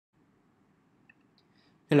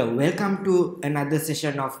Hello, welcome to another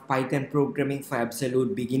session of Python programming for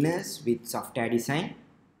absolute beginners with software design.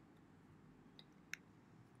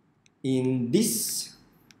 In this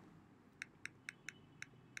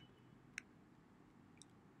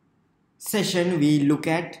session, we look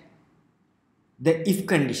at the if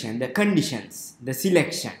condition, the conditions, the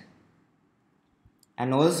selection,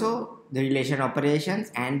 and also the relation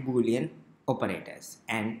operations and Boolean operators,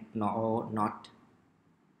 and no or not,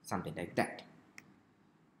 something like that.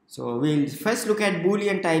 So we'll first look at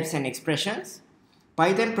Boolean types and expressions.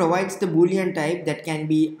 Python provides the Boolean type that can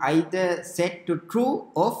be either set to true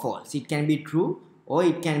or false. It can be true or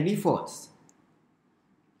it can be false.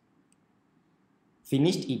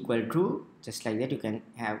 Finished equal true, just like that you can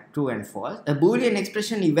have true and false. A Boolean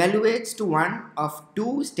expression evaluates to one of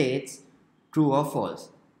two states, true or false.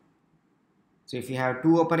 So if you have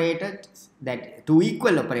two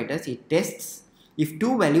equal operators, it tests if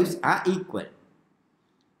two values are equal.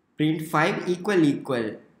 Print 5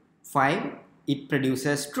 equal 5, it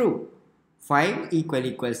produces true. 5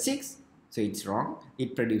 equal 6, so it's wrong,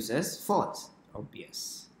 it produces false.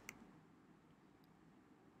 Obvious.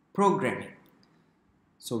 Programming.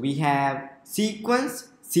 So we have sequence,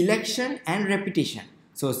 selection and repetition.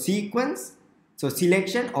 So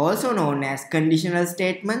selection, also known as conditional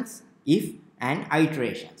statements, if and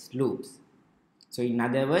iterations, loops. So in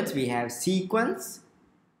other words, we have sequence,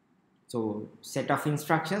 so set of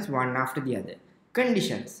instructions one after the other.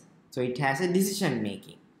 Conditions, so it has a decision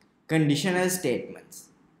making. Conditional statements,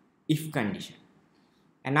 if condition.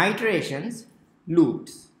 And iterations,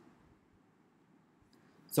 loops.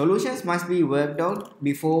 Solutions must be worked out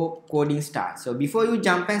before coding starts. So before you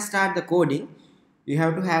jump and start the coding, you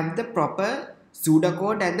have to have the proper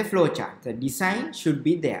pseudocode and the flowchart. The design should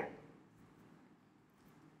be there.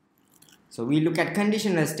 So we look at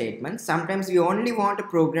conditional statements. Sometimes we only want a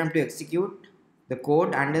program to execute the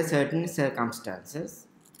code under certain circumstances.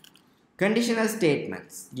 Conditional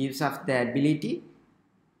statements gives us the ability,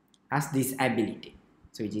 this ability.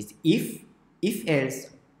 So it is if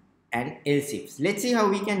else and else ifs. Let's see how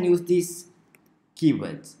we can use these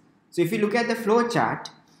keywords. So if you look at the flowchart,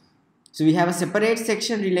 so we have a separate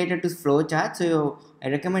section related to flowchart. So I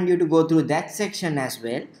recommend you to go through that section as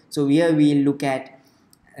well. So here we look at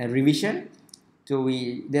a revision. So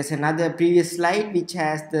there's another previous slide which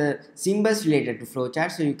has the symbols related to flowchart,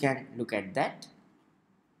 so you can look at that.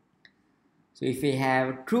 So if we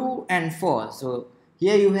have true and false, so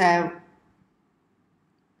here you have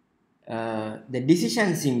the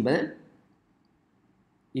decision symbol.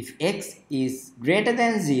 If x is greater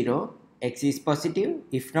than 0, x is positive.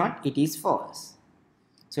 If not, it is false.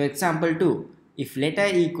 So example 2, if letter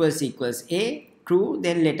equals a, true,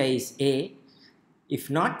 then letter is a. If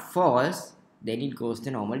not, false, then it goes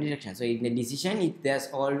the normal direction. So in the decision, there's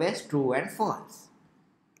always true and false.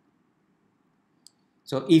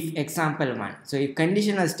 So if example 1, so if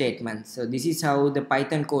conditional statements, so this is how the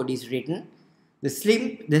Python code is written. The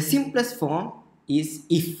simplest form is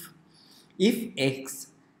if. If x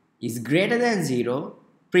is greater than 0,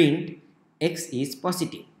 print x is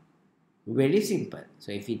positive. Very simple.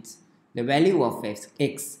 So if it's the value of x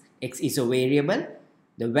is a variable,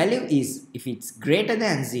 the value is, if it's greater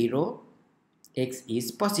than 0, x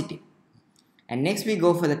is positive. And next we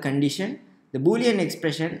go for the condition, the Boolean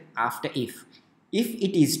expression after if. If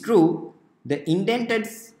it is true, the indented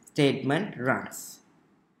statement runs.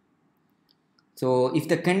 So if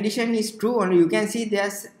the condition is true, only you can see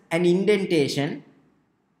there's an indentation.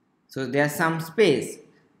 So there's some space.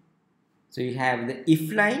 So you have the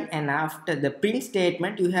if line, and after the print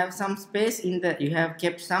statement, you have some space you have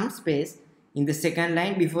kept some space in the second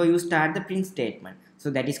line before you start the print statement. So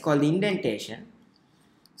that is called the indentation.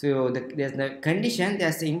 So there's the condition,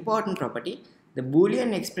 there's the important property, the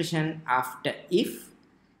Boolean expression after if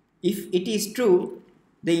it is true,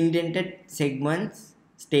 the indented statements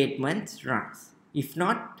runs. If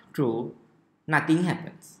not true, nothing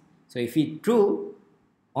happens. So if it's true,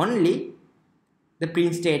 only the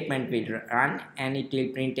print statement will run and it will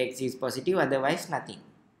print x is positive, otherwise nothing.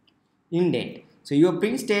 Indent. So your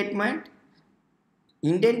print statement,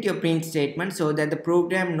 indent your print statement so that the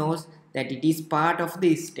program knows that it is part of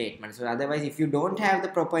this statement. So otherwise, if you don't have the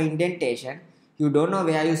proper indentation, you don't know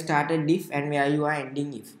where you started if and where you are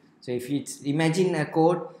ending if. So if it's, imagine a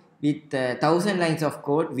code with 1000 lines of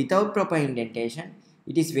code without proper indentation,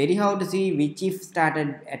 it is very hard to see which if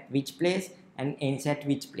started at which place and ends at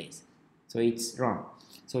which place. So it's wrong.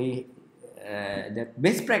 So the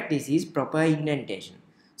best practice is proper indentation.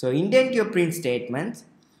 So indent your print statements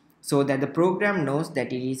so that the program knows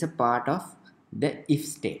that it is a part of the if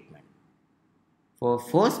statement. For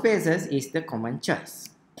 4 spaces is the common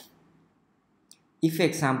choice. If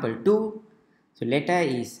example 2, so letter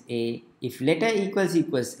is A. If letter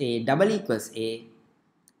equals A, double equals A,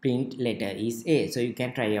 print letter is A. So you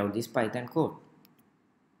can try out this Python code.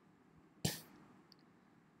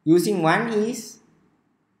 Using 1 is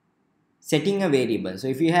setting a variable. So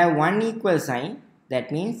if you have 1 equal sign,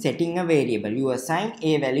 that means setting a variable. You assign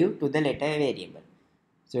a value to the letter variable.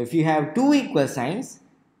 So if you have 2 equal signs,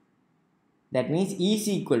 that means is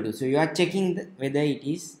equal to. So you are checking whether it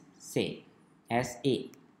is same as A.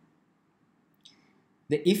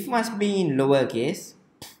 The if must be in lowercase.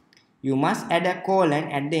 You must add a colon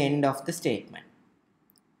at the end of the statement.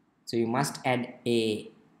 So you must add a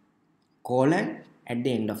colon at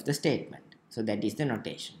the end of the statement. So that is the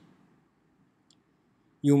notation.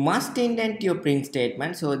 You must indent your print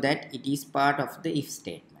statement so that it is part of the if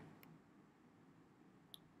statement.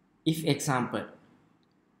 If example,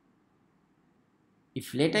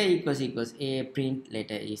 if letter equals A, print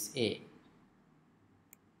letter is A.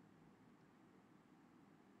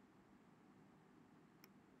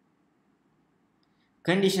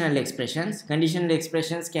 Conditional expressions. Conditional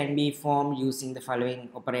expressions can be formed using the following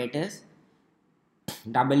operators.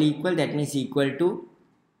 Double equal, that means equal to.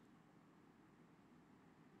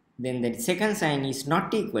 Then the second sign is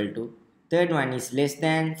not equal to. Third one is less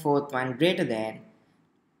than. Fourth one greater than.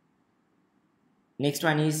 Next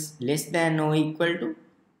one is less than or equal to.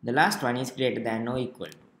 The last one is greater than or equal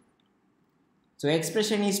to. So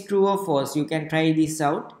expression is true or false. You can try this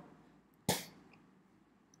out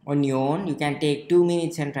on your own. You can take 2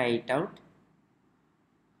 minutes and try it out.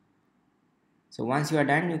 So once you are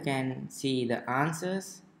done, you can see the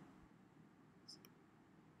answers.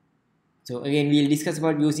 So again, we will discuss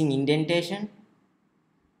about using indentation.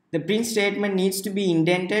 The print statement needs to be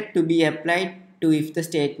indented to be applied to if the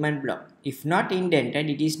statement block. If not indented,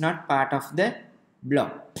 it is not part of the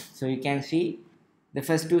block. So you can see the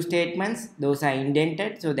first two statements, those are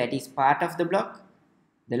indented, so that is part of the block.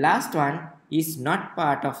 The last one is not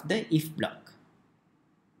part of the if block.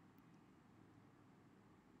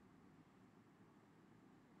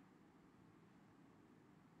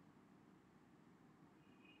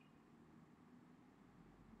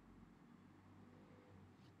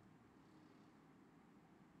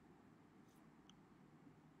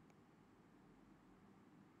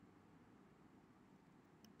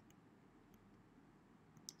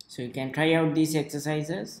 So you can try out these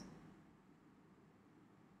exercises.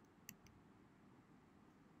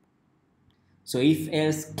 So if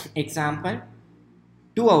else example,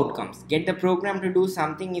 two outcomes. Get the program to do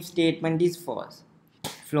something if statement is false.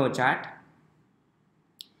 Flowchart.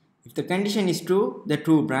 If the condition is true, the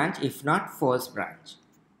true branch. If not, false branch.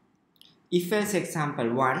 If else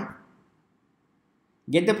example 1.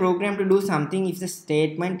 Get the program to do something if the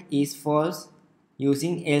statement is false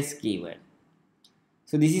using else keyword.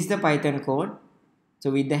 So this is the Python code.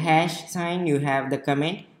 So with the hash sign, you have the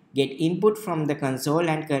comment get input from the console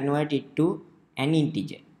and convert it to an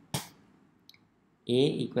integer. A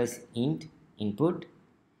equals int input.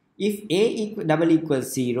 If A double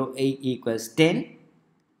equals 0, A equals 10,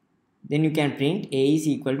 then you can print A is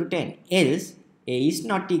equal to 10. Else A is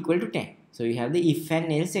not equal to 10. So you have the if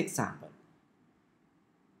and else example.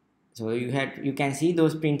 So you can see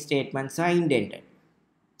those print statements are indented.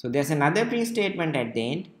 So there's another print statement at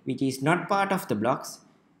the end which is not part of the blocks.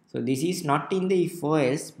 So this is not in the if or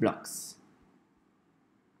else blocks.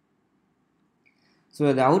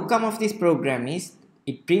 So the outcome of this program is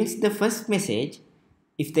it prints the first message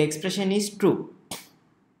if the expression is true.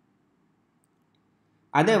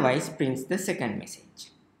 Otherwise prints the second message.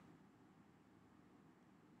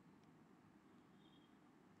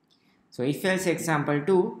 So if else example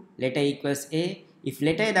 2, letter equals A. If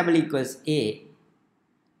letter double equals A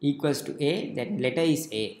equals to A, then letter is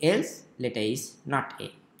A, else letter is not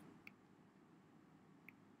A.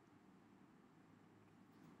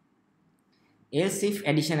 Else if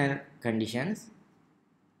additional conditions.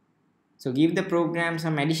 So give the program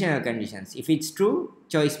some additional conditions. If it's true,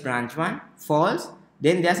 choice branch 1, false,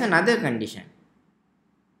 then there's another condition.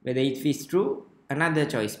 Whether it is true, another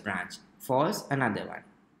choice branch, false, another one.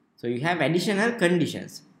 So you have additional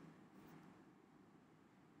conditions.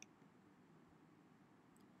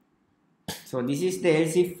 So this is the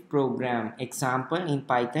else if program example in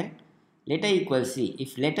Python. Letter equals C.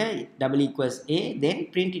 If letter double equals A, then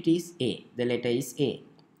print it is A. The letter is A.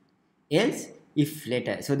 Else if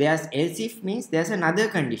letter. So there's else if means there's another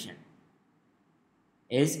condition.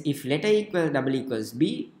 Else if letter double equals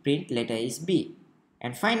B, print letter is B.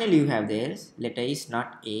 And finally you have the else letter is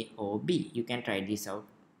not A or B. You can try this out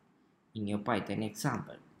in your Python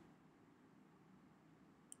example.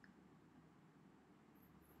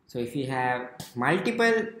 So if you have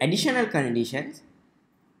multiple additional conditions,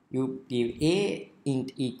 You give a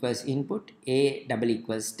int equals input, a double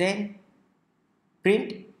equals 10,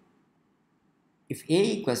 print. If a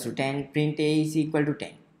equals to 10, print a is equal to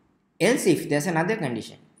 10. Else if there's another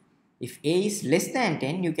condition. If a is less than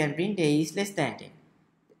 10, you can print a is less than 10.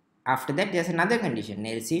 After that, there's another condition.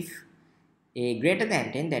 Else if a greater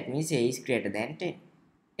than 10, that means a is greater than 10.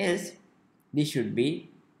 Else this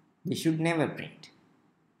should never print,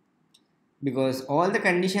 because all the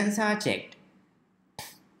conditions are checked,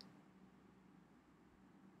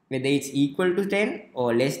 whether it's equal to 10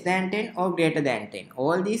 or less than 10 or greater than 10.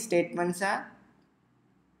 All these statements are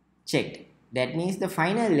checked. That means the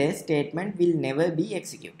final else statement will never be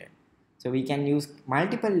executed. So we can use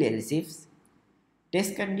multiple else ifs.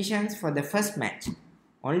 Test conditions for the first match.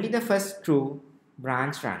 Only the first true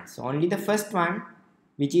branch runs. Only the first one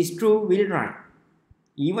which is true will run,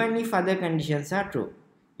 even if other conditions are true.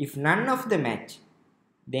 If none of the match,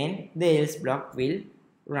 then the else block will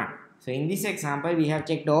run. So in this example, we have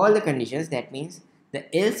checked all the conditions. That means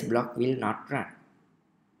the else block will not run.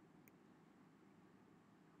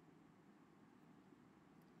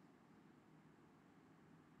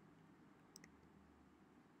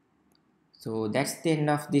 So that's the end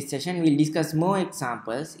of this session. We'll discuss more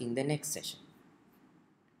examples in the next session.